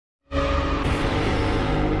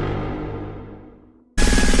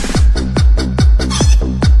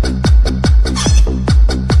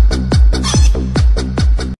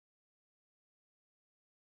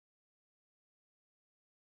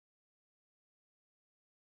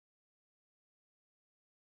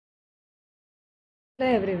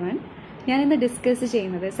Hello everyone. ഞാൻ ഇന്ന് discuss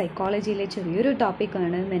ചെയ്യുന്നത് സൈക്കോളജിയിലെ ചെറിയൊരു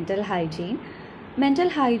ടോപ്പിക്കാണ് മെൻ്റൽ ഹൈജീൻ. മെൻ്റൽ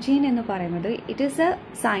ഹൈജീൻ എന്ന് പറയുന്നത് it is A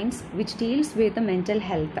science which deals with mental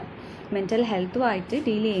health. Mental ഹെൽത്തുമായിട്ട്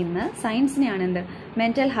deal ചെയ്യുന്ന സയൻസിനെയാണ്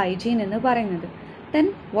മെൻ്റൽ ഹൈജീൻ എന്ന് പറയുന്നത്. Then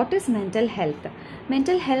what is mental health?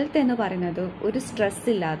 Mental health എന്ന് പറയുന്നത് ഒരു സ്ട്രെസ്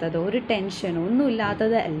ഇല്ലാത്തതോ ഒരു ടെൻഷനോ ഒന്നും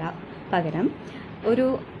ഇല്ലാത്തത് അല്ല, പകരം ഒരു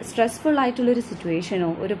സ്ട്രെസ്ഫുൾ ആയിട്ടുള്ളൊരു സിറ്റുവേഷനോ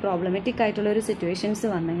ഒരു പ്രോബ്ലമാറ്റിക് ആയിട്ടുള്ളൊരു സിറ്റുവേഷൻസ്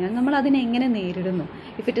വന്നു കഴിഞ്ഞാൽ നമ്മൾ അതിനെ എങ്ങനെ നേരിടുന്നു.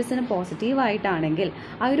 ഇഫ് ഇറ്റ് ഇസ് എ പോസിറ്റീവായിട്ടാണെങ്കിൽ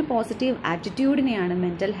ആ ഒരു പോസിറ്റീവ് ആറ്റിറ്റ്യൂഡിനെയാണ്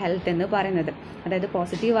മെൻ്റൽ ഹെൽത്ത് എന്ന് പറയുന്നത്. അതായത്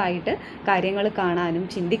പോസിറ്റീവായിട്ട് കാര്യങ്ങൾ കാണാനും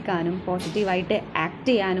ചിന്തിക്കാനും പോസിറ്റീവായിട്ട് ആക്ട്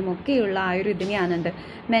ചെയ്യാനും ഒക്കെയുള്ള ആ ഒരു ഇതിനെയാണ്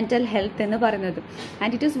മെൻ്റൽ ഹെൽത്ത് എന്ന് പറയുന്നത്.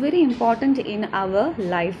 And it is very important in our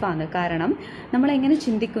ലൈഫാണ്. കാരണം നമ്മളെങ്ങനെ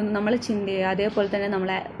ചിന്തിക്കുന്നു, നമ്മളെ ചിന്തയെ അതേപോലെ തന്നെ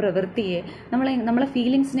നമ്മളെ പ്രവൃത്തിയെ നമ്മളെ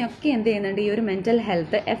ഫീലിങ്സിനെ ഒക്കെ എന്ത് ചെയ്യുന്നുണ്ട്, ഈ ഒരു മെൻ്റൽ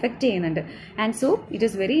ഹെൽത്ത് എഫക്റ്റ് ചെയ്യുന്നുണ്ട്. And so it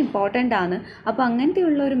is very important ആണ്. അപ്പോൾ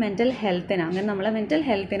അങ്ങനത്തെയുള്ള ഒരു മെൻ്റൽ ഹെൽത്തിനെ, അങ്ങനെ നമ്മളെ മെൻ്റൽ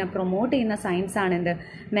ഹെൽത്തിനെ പ്രൊമോട്ട് ചെയ്യുന്ന സയൻസ് ആണ്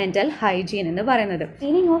മെൻ്റൽ ഹൈജീൻ എന്ന് പറയുന്നത്.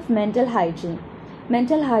 Meaning of mental hygiene.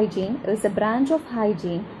 Mental hygiene is a branch of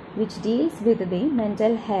hygiene which deals with the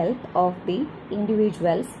mental health of the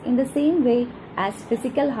individuals in the same way as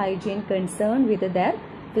physical hygiene concerned with their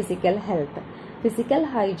physical health. Physical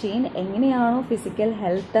hygiene എങ്ങനെയാണോ physical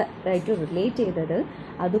health ആയിട്ട് relate ചെയ്തത്,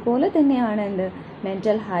 അതുപോലെ തന്നെയാണ്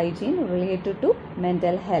mental hygiene related to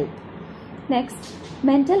mental health. Next,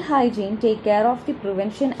 mental hygiene take care of the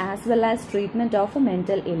prevention as well as treatment of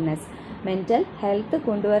mental illness. Mental health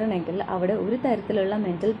കൊണ്ടുവരണമെങ്കിൽ അവിടെ ഒരു തരത്തിലുള്ള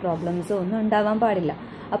mental പ്രോബ്ലംസോ ഒന്നും ഉണ്ടാവാൻ പാടില്ല.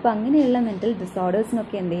 അപ്പോൾ അങ്ങനെയുള്ള മെൻ്റൽ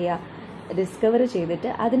ഡിസോർഡേഴ്സിനൊക്കെ എന്ത് ചെയ്യുക, ഡിസ്കവർ ചെയ്തിട്ട്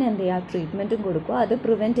അതിനെന്ത് ചെയ്യുക, ട്രീറ്റ്മെൻറ്റും കൊടുക്കുക, അത്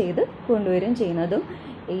പ്രിവെൻറ്റ് ചെയ്ത് കൊണ്ടുവരികയും ചെയ്യുന്നതും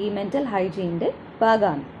ഈ മെൻ്റൽ ഹൈജീൻ്റെ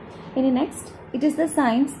ഭാഗമാണ്. ഇനി next, it is the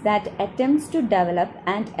science that attempts to develop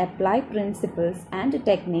and apply principles and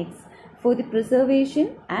techniques for the preservation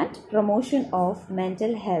and promotion of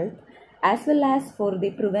mental health as well as for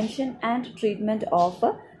the prevention and treatment of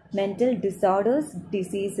mental disorders,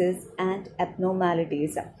 diseases and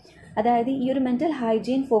abnormalities. അതായത് ഈ ഒരു mental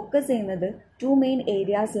hygiene focus ചെയ്യുന്നത് 2 main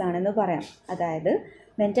ഏരിയാസിലാണെന്ന് പറയാം. അതായത്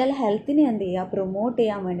mental ഹെൽത്തിനെ എന്ത് ചെയ്യുക, promote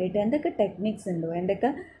ചെയ്യാൻ വേണ്ടിയിട്ട് എന്തൊക്കെ ടെക്നിക്സ് ഉണ്ടോ, എന്തൊക്കെ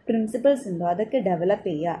പ്രിൻസിപ്പിൾസ് ഉണ്ടോ അതൊക്കെ ഡെവലപ്പ്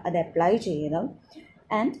ചെയ്യുക, അത് അപ്ലൈ ചെയ്യണം.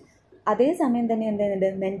 ആൻഡ് അതേസമയം തന്നെ എന്ത്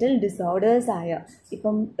ചെയ്യുന്നുണ്ട്, മെൻ്റൽ ഡിസോർഡേഴ്സായ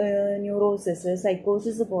ഇപ്പം ന്യൂറോസിസ്,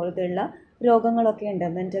 സൈക്കോസിസ് പോലത്തെയുള്ള രോഗങ്ങളൊക്കെ ഉണ്ട്,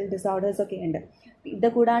 മെൻ്റൽ ഡിസോർഡേഴ്സൊക്കെ ഉണ്ട്. ഇത്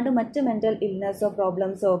കൂടാണ്ട് മറ്റ് മെൻ്റൽ ഇൽനെസ്സോ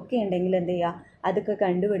പ്രോബ്ലംസോ ഒക്കെ ഉണ്ടെങ്കിൽ എന്ത് ചെയ്യുക, അതൊക്കെ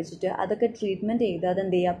കണ്ടുപിടിച്ചിട്ട് അതൊക്കെ ട്രീറ്റ്മെൻറ്റ് ചെയ്ത്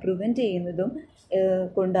അതെന്ത് ചെയ്യുക, പ്രിവെൻറ്റ് ചെയ്യുന്നതും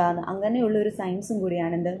കൊണ്ടാണ്. അങ്ങനെയുള്ളൊരു സയൻസും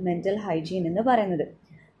കൂടിയാണ് മെൻ്റൽ ഹൈജീൻ എന്ന് പറയുന്നത്.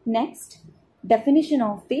 Next, definition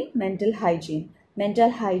of the mental hygiene.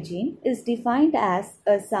 Mental hygiene is defined as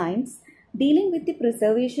A science dealing with the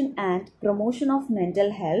preservation and promotion of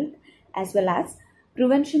mental health as well as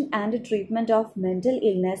prevention and treatment of mental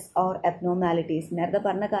illness or abnormalities. നേരത്തെ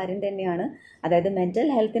പറഞ്ഞ കാര്യം തന്നെയാണ്. അതായത് mental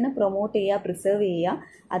ഹെൽത്തിനെ promote ചെയ്യുക, preserve ചെയ്യുക,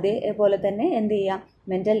 അതേപോലെ തന്നെ എന്ത് ചെയ്യുക,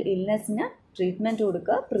 മെൻ്റൽ ഇൽനെസ്സിന് ട്രീറ്റ്മെൻറ്റ്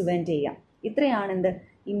കൊടുക്കുക, പ്രിവെൻറ്റ് ചെയ്യുക. ഇത്രയാണ്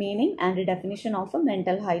ഈ meaning and definition of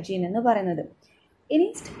mental hygiene എന്ന് പറയുന്നത്. ഇനി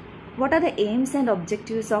what are the AIIMS and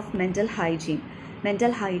objectives of mental hygiene?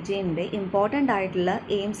 Mental ഹൈജീനിൻ്റെ important ആയിട്ടുള്ള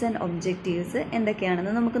എയിംസ് ആൻഡ് ഒബ്ജക്റ്റീവ്സ്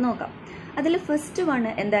എന്തൊക്കെയാണെന്ന് നമുക്ക് നോക്കാം. അതിൽ ഫസ്റ്റ് വൺ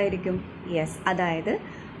എന്തായിരിക്കും? യെസ്, അതായത്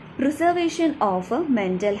preservation of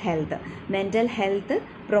mental health. Mental health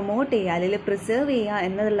promote ചെയ്യുക അല്ലെങ്കിൽ പ്രിസർവ് ചെയ്യുക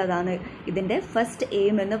എന്നുള്ളതാണ് ഇതിൻ്റെ ഫസ്റ്റ്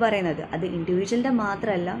എയിം എന്ന് പറയുന്നത്. അത് ഇൻഡിവിജ്വലിൻ്റെ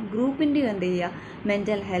മാത്രമല്ല, ഗ്രൂപ്പിൻ്റെയും എന്ത് ചെയ്യുക,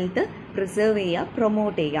 മെൻ്റൽ ഹെൽത്ത് പ്രിസർവ് ചെയ്യുക,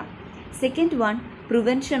 പ്രൊമോട്ട് ചെയ്യുക. Second one,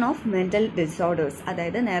 prevention of mental disorders.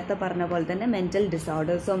 അതായത് നേരത്തെ പറഞ്ഞ പോലെ തന്നെ മെൻ്റൽ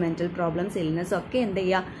ഡിസോർഡേഴ്സോ മെൻ്റൽ പ്രോബ്ലംസ്, ഇൽനെസ്സോ ഒക്കെ എന്ത്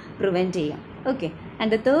ചെയ്യുക, പ്രിവെൻറ്റ് ചെയ്യുക. Okay.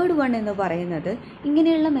 And the third one എന്ന് പറയുന്നത്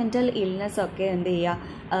ഇങ്ങനെയുള്ള മെൻ്റൽ ഇൽനെസ്സൊക്കെ എന്ത്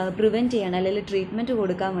ചെയ്യുക, പ്രിവെൻറ്റ് ചെയ്യണം അല്ലെങ്കിൽ ട്രീറ്റ്മെൻറ്റ്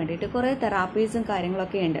കൊടുക്കാൻ വേണ്ടിയിട്ട് കുറേ തെറാപ്പീസും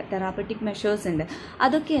കാര്യങ്ങളൊക്കെ ഉണ്ട്, തെറാപ്പറ്റിക് മെഷേഴ്സ് ഉണ്ട്.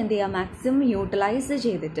 അതൊക്കെ എന്ത് ചെയ്യുക, മാക്സിമം യൂട്ടിലൈസ്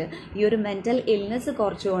ചെയ്തിട്ട് ഈ ഒരു മെൻ്റൽ ഇൽനെസ്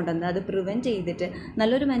കുറച്ചുകൊണ്ടുവന്ന് അത് പ്രിവെൻറ്റ് ചെയ്തിട്ട്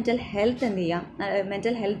നല്ലൊരു മെൻ്റൽ ഹെൽത്ത്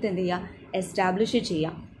എന്ത് ചെയ്യുക, എസ്റ്റാബ്ലിഷ്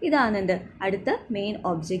ചെയ്യാം. ഇതാണ് അടുത്ത main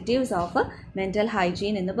objectives of mental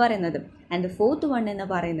hygiene എന്ന് പറയുന്നത്. ആൻഡ് ദ ഫോർത്ത് വൺ എന്ന്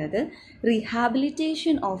പറയുന്നത്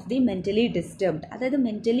rehabilitation of the mentally disturbed. അതായത്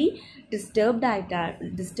മെൻ്റലി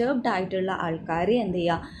ഡിസ്റ്റർബ്ഡ് ആയിട്ടുള്ള ആൾക്കാരെ എന്ത്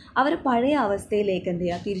ചെയ്യുക, അവർ പഴയ അവസ്ഥയിലേക്ക് എന്ത്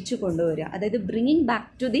ചെയ്യുക, തിരിച്ചു കൊണ്ടുവരിക. അതായത് ബ്രിങ്ങിങ്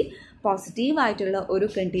ബാക്ക് ടു ദി പോസിറ്റീവായിട്ടുള്ള ഒരു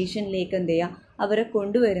കണ്ടീഷനിലേക്ക് എന്ത് ചെയ്യുക, അവരെ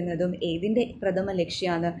കൊണ്ടുവരുന്നതും ഏതിൻ്റെ പ്രഥമ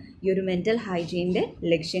ലക്ഷ്യമാണ്, ഈ ഒരു മെൻ്റൽ ഹൈജീൻ്റെ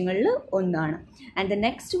ലക്ഷ്യങ്ങളിൽ ഒന്നാണ്. ആൻഡ് ദ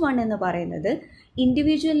നെക്സ്റ്റ് വൺ എന്ന് പറയുന്നത്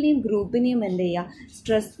ഇൻഡിവിജ്വലിനെയും ഗ്രൂപ്പിനെയും എന്ത് ചെയ്യുക,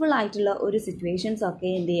 സ്ട്രെസ്ഫുൾ ആയിട്ടുള്ള ഒരു സിറ്റുവേഷൻസ് ഒക്കെ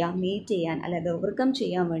എന്ത് ചെയ്യുക, മീറ്റ് ചെയ്യാൻ അല്ലെങ്കിൽ ഓവർകം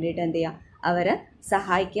ചെയ്യാൻ വേണ്ടിയിട്ട് എന്ത് ചെയ്യുക, അവരെ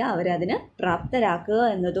സഹായിക്കുക, അവരെ അതിന് പ്രാപ്തരാക്കുക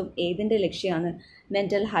എന്നതും ഏതിൻ്റെ ലക്ഷ്യമാണ്?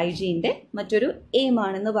 മെൻ്റൽ ഹൈജീൻ്റെ മറ്റൊരു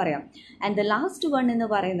എയിമാണെന്ന് പറയാം. ആൻഡ് ദ ലാസ്റ്റ് വൺ എന്ന്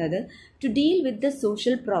പറയുന്നത് to deal with the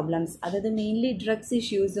social problems, അതായത് മെയിൻലി ഡ്രഗ്സ്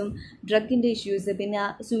ഇഷ്യൂസും ഡ്രഗിൻ്റെ ഇഷ്യൂസ്, പിന്നെ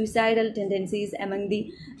suicidal tendencies among the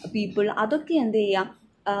people, അതൊക്കെ എന്ത് ചെയ്യാം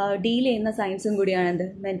ഡീൽ ചെയ്യുന്ന സയൻസും കൂടിയാണ് എന്ത്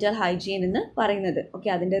മെൻ്റൽ ഹൈജീൻ എന്ന് പറയുന്നത്. ഓക്കെ,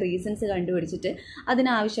 അതിൻ്റെ റീസൺസ് കണ്ടുപിടിച്ചിട്ട്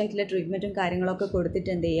അതിനാവശ്യമായിട്ടുള്ള ട്രീറ്റ്മെൻറ്റും കാര്യങ്ങളൊക്കെ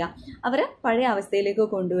കൊടുത്തിട്ട് എന്ത് ചെയ്യുക അവരെ പഴയ അവസ്ഥയിലേക്ക്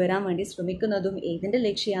കൊണ്ടുവരാൻ വേണ്ടി ശ്രമിക്കുന്നതും ഏതിൻ്റെ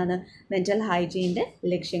ലക്ഷ്യമാണ്? മെൻ്റൽ ഹൈജീൻ്റെ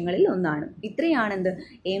ലക്ഷ്യങ്ങളിൽ ഒന്നാണ്. ഇത്രയാണ് എന്ത്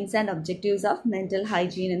AIIMS and objectives of mental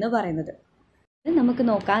hygiene എന്ന് പറയുന്നത്. നമുക്ക്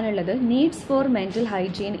നോക്കാനുള്ളത് needs four mental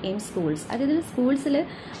hygiene in schools. അതായത് സ്കൂൾസിൽ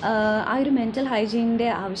ആ ഒരു മെൻ്റൽ ഹൈജീനിൻ്റെ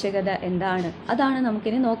ആവശ്യകത എന്താണ്, അതാണ്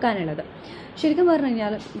നമുക്കിനി നോക്കാനുള്ളത്. ശരിക്കും പറഞ്ഞു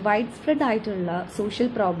കഴിഞ്ഞാൽ വൈഡ് സ്പ്രെഡ് ആയിട്ടുള്ള സോഷ്യൽ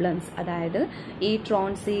പ്രോബ്ലംസ്, അതായത് ഈ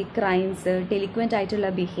ട്രോൺസി, ക്രൈംസ്, ഡെലിക്വൻ്റ് ആയിട്ടുള്ള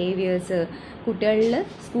ബിഹേവിയേഴ്സ്, കുട്ടികളിൽ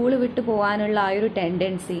സ്കൂൾ വിട്ടു പോകാനുള്ള ആ ഒരു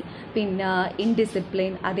ടെൻഡൻസി, പിന്നെ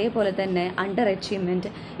ഇൻഡിസിപ്ലിൻ, അതേപോലെ തന്നെ അണ്ടർ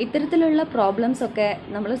അച്ചീവ്മെൻറ്റ്, ഇത്തരത്തിലുള്ള പ്രോബ്ലംസ് ഒക്കെ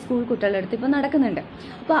നമ്മൾ സ്കൂൾ കുട്ടികളുടെ അടുത്ത് ഇപ്പോൾ നടക്കുന്നുണ്ട്.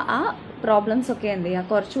 അപ്പോൾ ആ പ്രോബ്ലംസ് ഒക്കെ എന്ത്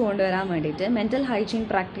ചെയ്യുക കുറച്ച് കൊണ്ടുവരാൻ വേണ്ടിയിട്ട് മെൻ്റൽ ഹൈജീൻ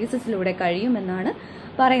പ്രാക്ടീസസിലൂടെ കഴിയുമെന്നാണ്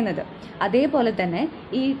പറയുന്നത്. അതേപോലെ തന്നെ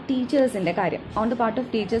ഈ ടീച്ചേഴ്സിൻ്റെ കാര്യം, on the part of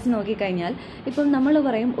teachers നോക്കിക്കഴിഞ്ഞാൽ ഇപ്പം നമ്മൾ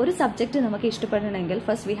പറയും ഒരു സബ്ജക്റ്റ് നമുക്ക് ഇഷ്ടപ്പെടണമെങ്കിൽ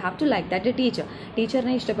first we have to like that teacher.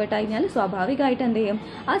 ടീച്ചറിനെ ഇഷ്ടപ്പെട്ട് കഴിഞ്ഞാൽ സ്വാഭാവികമായിട്ട് എന്ത് ചെയ്യും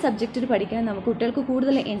ആ സബ്ജക്റ്റിൽ പഠിക്കാൻ നമുക്ക് കുട്ടികൾക്ക്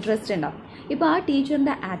കൂടുതൽ ഇൻട്രസ്റ്റ് ഉണ്ടാവും. ഇപ്പോൾ ആ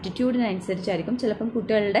ടീച്ചറിൻ്റെ ആറ്റിറ്റ്യൂഡിനനുസരിച്ചായിരിക്കും ചിലപ്പം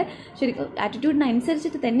കുട്ടികളുടെ ശരിക്കും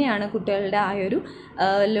ആറ്റിറ്റ്യൂഡിനനുസരിച്ചിട്ട് തന്നെയാണ് കുട്ടികളുടെ ആ ഒരു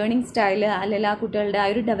ലേണിംഗ് സ്റ്റൈൽ അല്ലെങ്കിൽ ആ കുട്ടികളുടെ ആ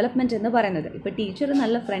ഒരു ഡെവലപ്മെൻറ്റ് എന്ന് പറയുന്നത്. ഇപ്പോൾ ടീച്ചർ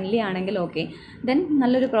നല്ല ഫ്രണ്ട്ലി ആണെങ്കിൽ ഓക്കെ, ദെൻ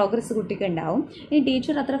നല്ലൊരു പ്രോഗ്രസ് കുട്ടിക്ക് ഉണ്ടാവും. ഇനി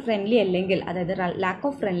ടീച്ചർ അത്ര ഫ്രണ്ട്ലി അല്ലെങ്കിൽ, അതായത് ലാക്ക്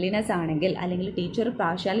ഓഫ് ഫ്രണ്ട്ലിനെസ് ആണെങ്കിൽ, അല്ലെങ്കിൽ ടീച്ചർ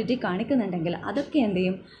പാർഷ്യാലിറ്റി കാണിക്കുന്നുണ്ടെങ്കിൽ അതൊക്കെ എന്ത്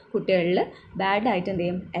ചെയ്യും കുട്ടികളിൽ ബാഡായിട്ട് എന്ത്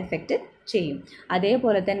ചെയ്യും എഫക്റ്റ് ചെയ്യും.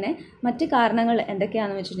 അതേപോലെ തന്നെ മറ്റ് കാരണങ്ങൾ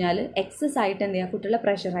എന്തൊക്കെയാണെന്ന് വെച്ച് കഴിഞ്ഞാൽ എക്സസ് ആയിട്ട് എന്ത് ചെയ്യുക കുട്ടികളെ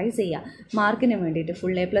പ്രഷറൈസ് ചെയ്യുക, മാർക്കിന് വേണ്ടിയിട്ട്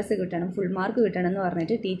ഫുൾ A+ കിട്ടണം, ഫുൾ മാർക്ക് കിട്ടണം എന്ന്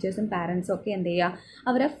പറഞ്ഞിട്ട് ടീച്ചേഴ്സും പാരൻസും ഒക്കെ എന്ത് ചെയ്യുക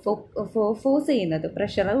അവരെ ഫോഴ്സ് ചെയ്യുന്നത്,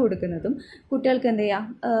 പ്രഷർ കൊടുക്കുന്നതും കുട്ടികൾക്ക് എന്ത്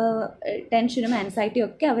ചെയ്യുക ടെൻഷനും ആൻസൈറ്റിയും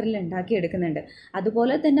ഒക്കെ അവരിൽ ഉണ്ടാക്കിയെടുക്കുന്നുണ്ട്.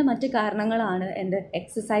 അതുപോലെ തന്നെ മറ്റ് കാരണങ്ങളാണ്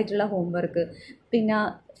എക്സസ് ആയിട്ടുള്ള ഹോംവർക്ക്, പിന്നെ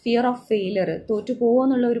ഫിയർ ഓഫ് ഫെയിലിയർ, തോറ്റു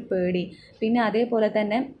പോകുമെന്നുള്ള ഒരു പേടി, പിന്നെ അതേപോലെ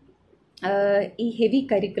തന്നെ ഈ ഹെവി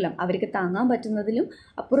കരിക്കുലം അവർക്ക് താങ്ങാൻ പറ്റുന്നതിലും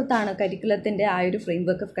അപ്പുറത്താണ് കരിക്കുലത്തിൻ്റെ ആ ഒരു ഫ്രെയിം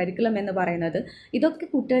വർക്ക് ഓഫ് കരിക്കുലം എന്ന് പറയുന്നത്. ഇതൊക്കെ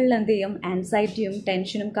കുട്ടികളിൽ എന്ത് ചെയ്യും ആൻസൈറ്റിയും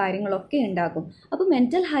ടെൻഷനും കാര്യങ്ങളൊക്കെ ഉണ്ടാക്കും. അപ്പോൾ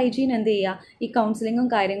മെൻ്റൽ ഹൈജീൻ എന്ത് ചെയ്യുക ഈ കൗൺസിലിങ്ങും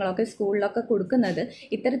കാര്യങ്ങളൊക്കെ സ്കൂളിലൊക്കെ കൊടുക്കുന്നത്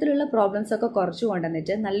ഇത്തരത്തിലുള്ള പ്രോബ്ലംസൊക്കെ കുറച്ച്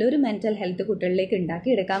കൊണ്ടുവന്നിട്ട് നല്ലൊരു മെൻ്റൽ ഹെൽത്ത് കുട്ടികളിലേക്ക്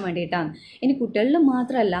ഉണ്ടാക്കിയെടുക്കാൻ വേണ്ടിയിട്ടാണ്. ഇനി കുട്ടികളിൽ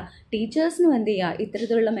മാത്രമല്ല ടീച്ചേഴ്സിനും എന്ത് ചെയ്യുക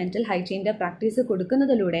ഇത്തരത്തിലുള്ള മെൻ്റൽ ഹൈജീൻ്റെ പ്രാക്ടീസ്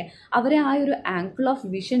കൊടുക്കുന്നതിലൂടെ അവരെ ആ ഒരു ആംഗിൾ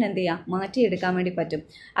ഓഫ് വിഷൻ എന്ത് ചെയ്യുക മാറ്റിയെടുക്കാൻ വേണ്ടി പറ്റും.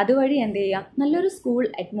 അതുവഴി എന്ത് ചെയ്യുക നല്ലൊരു സ്കൂൾ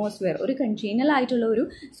അറ്റ്മോസ്ഫിയർ, ഒരു കൺജീനിയൽ ആയിട്ടുള്ള ഒരു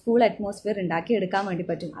സ്കൂൾ അറ്റ്മോസ്ഫിയർ ഉണ്ടാക്കിയെടുക്കാൻ വേണ്ടി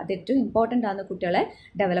പറ്റും. അത് ഏറ്റവും ഇമ്പോർട്ടൻ്റ് ആണ് കുട്ടികളെ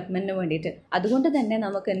ഡെവലപ്മെൻറ്റിന് വേണ്ടിയിട്ട്. അതുകൊണ്ട് തന്നെ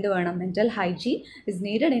നമുക്ക് എന്ത് വേണം mental hygiene is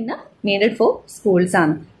needed for schools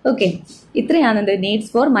ആണ്. ഓക്കെ, ഇത്രയാണ്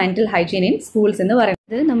needs four mental hygiene in schools എന്ന്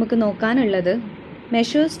പറയുന്നത്. നമുക്ക് നോക്കാനുള്ളത്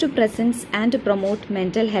measures to presence and promote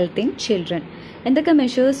mental health in children. എന്തൊക്കെ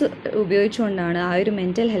മെഷേഴ്സ് ഉപയോഗിച്ചുകൊണ്ടാണ് ആ ഒരു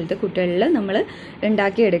മെൻ്റൽ ഹെൽത്ത് കുട്ടികളിൽ നമ്മൾ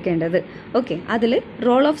ഉണ്ടാക്കിയെടുക്കേണ്ടത്? ഓക്കെ, അതിൽ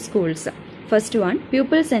role of schools. First one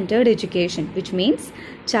pupil centred education, which means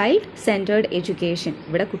child centred education.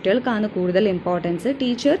 ഇവിടെ കുട്ടികൾക്കാണ് കൂടുതൽ importance.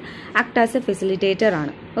 Teacher act as A facilitator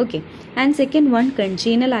ആണ്. ഓക്കെ, ആൻഡ് സെക്കൻഡ് വൺ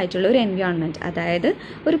കൺജീനൽ ആയിട്ടുള്ള ഒരു എൻവയോൺമെൻറ്റ്, അതായത്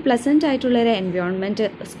ഒരു പ്ലസൻറ്റ് ആയിട്ടുള്ള ഒരു എൻവയോൺമെൻറ്റ്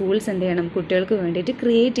സ്കൂൾസ് എന്ത് ചെയ്യണം കുട്ടികൾക്ക് വേണ്ടിയിട്ട്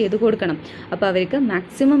ക്രിയേറ്റ് ചെയ്ത് കൊടുക്കണം. അപ്പോൾ അവർക്ക്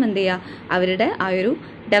മാക്സിമം എന്ത് ചെയ്യുക അവരുടെ ആ ഒരു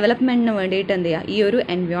ഡെവലപ്മെൻറ്റിന് വേണ്ടിയിട്ട് എന്ത് ചെയ്യുക ഈ ഒരു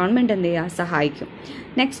എൻവയോൺമെൻറ്റ് എന്ത് ചെയ്യുക സഹായിക്കും.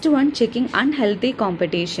 Next one checking unhealthy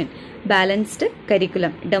competition, balanced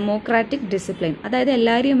curriculum, democratic discipline, അതായത്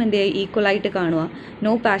എല്ലാവരെയും എന്ത് ചെയ്യുക ഈക്വലായിട്ട് കാണുക,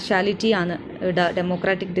 നോ പാർഷ്യാലിറ്റി ആണ്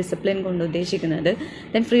ഡെമോക്രാറ്റിക് ഡിസിപ്ലിൻ കൊണ്ട് ഉദ്ദേശിക്കുന്നത്.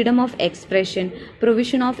 Then freedom of expression,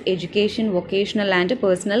 provision of education, vocational and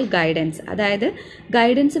personal guidance, അതായത്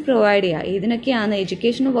ഗൈഡൻസ് പ്രൊവൈഡ് ചെയ്യുക. ഇതിനൊക്കെയാണ്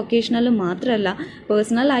എഡ്യൂക്കേഷനും വൊക്കേഷണലും മാത്രമല്ല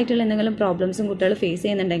പേഴ്സണൽ ആയിട്ടുള്ള എന്തെങ്കിലും പ്രോബ്ലംസും കുട്ടികൾ ഫേസ്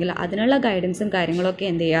ചെയ്യുന്നുണ്ടെങ്കിൽ അതിനുള്ള ഗൈഡൻസും കാര്യങ്ങളൊക്കെ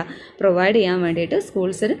എന്ത് ചെയ്യുക പ്രൊവൈഡ് ചെയ്യാൻ വേണ്ടിയിട്ട്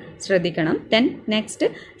സ്കൂൾസിൽ ശ്രദ്ധിക്കണം. ദെൻ നെക്സ്റ്റ്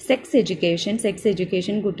സെക്സ്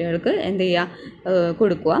എഡ്യൂക്കേഷൻ കുട്ടികൾക്ക് എന്ത് ചെയ്യുക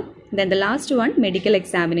കൊടുക്കുക. Then the last one medical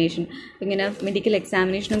examination, ഇങ്ങനെ മെഡിക്കൽ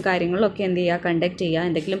എക്സാമിനേഷനും കാര്യങ്ങളൊക്കെ എന്ത് ചെയ്യുക കണ്ടക്ട് ചെയ്യുക.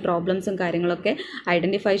 എന്തെങ്കിലും പ്രോബ്ലംസും കാര്യങ്ങളൊക്കെ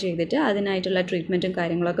ഐഡൻറ്റിഫൈ ചെയ്തിട്ട് അതിനായിട്ടുള്ള ട്രീറ്റ്മെൻറ്റും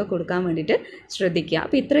കാര്യങ്ങളൊക്കെ കൊടുക്കാൻ വേണ്ടിയിട്ട് ശ്രദ്ധിക്കുക.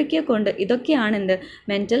 അപ്പോൾ ഇതൊക്കെയാണ്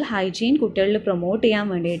മെൻ്റൽ ഹൈജീൻ കുട്ടികളിൽ പ്രൊമോട്ട് ചെയ്യാൻ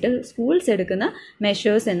വേണ്ടിയിട്ട് സ്കൂൾസ് എടുക്കുന്ന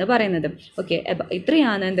മെഷേഴ്സ് എന്ന് പറയുന്നത്. ഓക്കെ,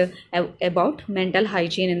 ഇത്രയാണ് എബൌട്ട് മെൻ്റൽ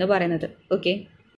ഹൈജീൻ എന്ന് പറയുന്നത്. ഓക്കെ.